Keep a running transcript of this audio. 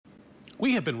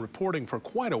We have been reporting for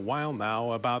quite a while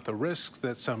now about the risks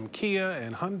that some Kia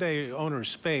and Hyundai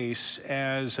owners face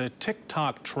as a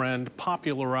TikTok trend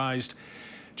popularized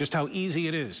just how easy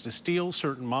it is to steal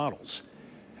certain models.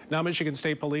 Now, Michigan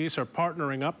State Police are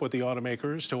partnering up with the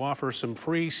automakers to offer some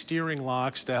free steering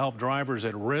locks to help drivers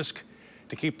at risk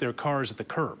to keep their cars at the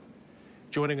curb.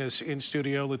 Joining us in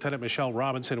studio, Lieutenant Michelle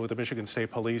Robinson with the Michigan State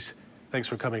Police. Thanks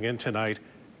for coming in tonight.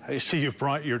 I see you've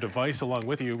brought your device along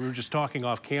with you. We were just talking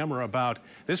off camera about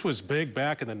this was big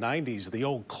back in the 90s, the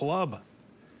old club.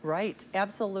 Right,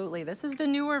 absolutely. This is the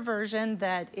newer version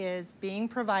that is being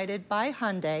provided by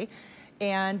Hyundai,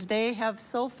 and they have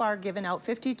so far given out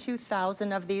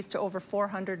 52,000 of these to over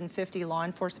 450 law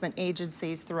enforcement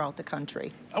agencies throughout the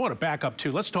country. I want to back up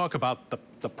too. Let's talk about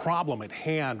the problem at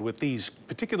hand with these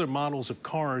particular models of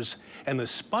cars and the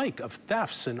spike of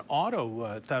thefts and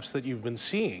auto thefts that you've been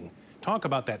seeing. Talk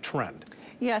about that trend.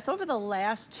 Yes, over the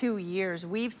last 2 years,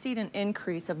 we've seen an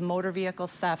increase of motor vehicle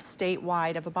thefts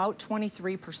statewide of about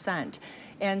 23%.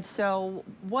 And so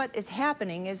what is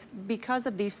happening is because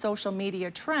of these social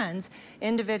media trends,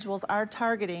 individuals are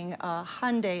targeting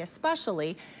Hyundai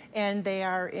especially, and they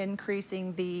are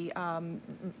increasing the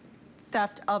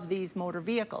theft of these motor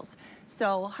vehicles.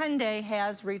 So Hyundai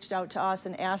has reached out to us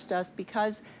and asked us,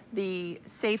 because the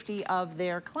safety of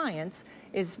their clients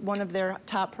is one of their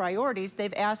top priorities,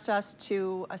 they've asked us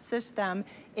to assist them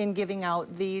in giving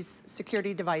out these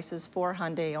security devices for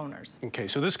Hyundai owners. Okay,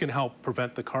 so this can help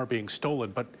prevent the car being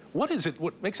stolen, but what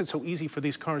makes it so easy for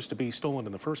these cars to be stolen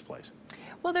in the first place?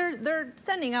 Well, they're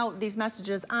sending out these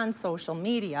messages on social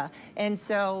media, and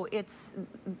so it's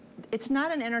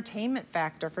not an entertainment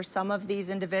factor for some of these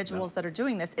individuals that are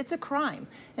doing this. It's a crime,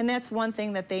 and that's one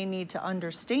thing that they need to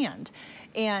understand.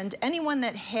 And anyone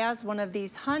that has one of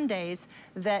these Hyundais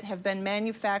that have been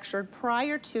manufactured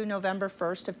prior to November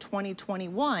 1st of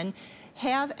 2021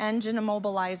 have engine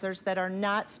immobilizers that are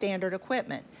not standard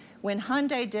equipment. When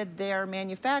Hyundai did their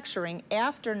manufacturing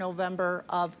after November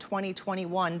of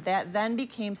 2021, that then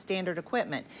became standard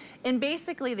equipment. And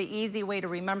basically the easy way to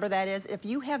remember that is if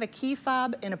you have a key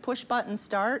fob and a push button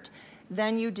start,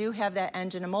 then you do have that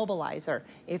engine immobilizer.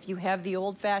 If you have the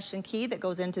old-fashioned key that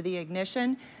goes into the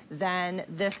ignition, then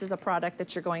this is a product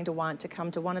that you're going to want to come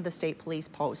to one of the state police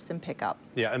posts and pick up.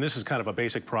 Yeah, and this is kind of a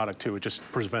basic product too. It just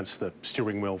prevents the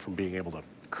steering wheel from being able to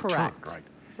turn, right?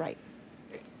 Right.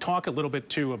 Talk a little bit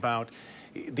too about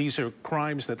these are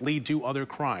crimes that lead to other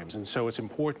crimes, and so it's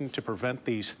important to prevent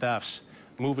these thefts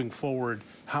moving forward.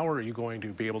 How are you going to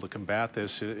be able to combat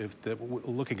this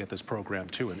looking at this program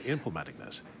too and implementing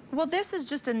this? Well, this is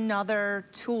just another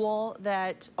tool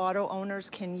that auto owners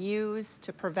can use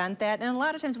to prevent that. And a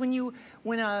lot of times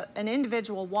when an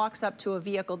individual walks up to a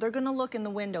vehicle, they're going to look in the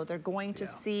window. They're going to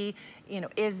see,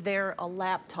 is there a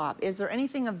laptop? Is there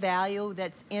anything of value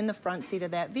that's in the front seat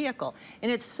of that vehicle? And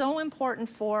it's so important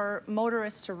for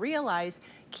motorists to realize,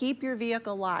 keep your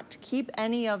vehicle locked. Keep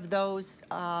any of those,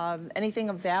 anything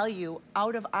of value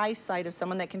out of eyesight of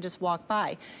someone that can just walk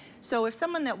by. So if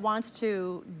someone that wants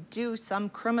to do some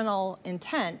criminal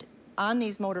intent on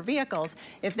these motor vehicles,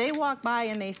 if they walk by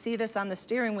and they see this on the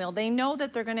steering wheel, they know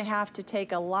that they're going to have to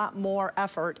take a lot more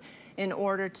effort in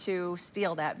order to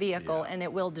steal that vehicle, and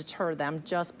it will deter them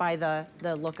just by the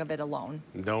look of it alone.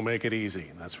 Don't make it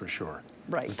easy, that's for sure.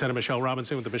 Right. Lieutenant Michelle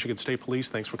Robinson with the Michigan State Police,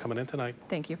 thanks for coming in tonight.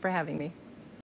 Thank you for having me.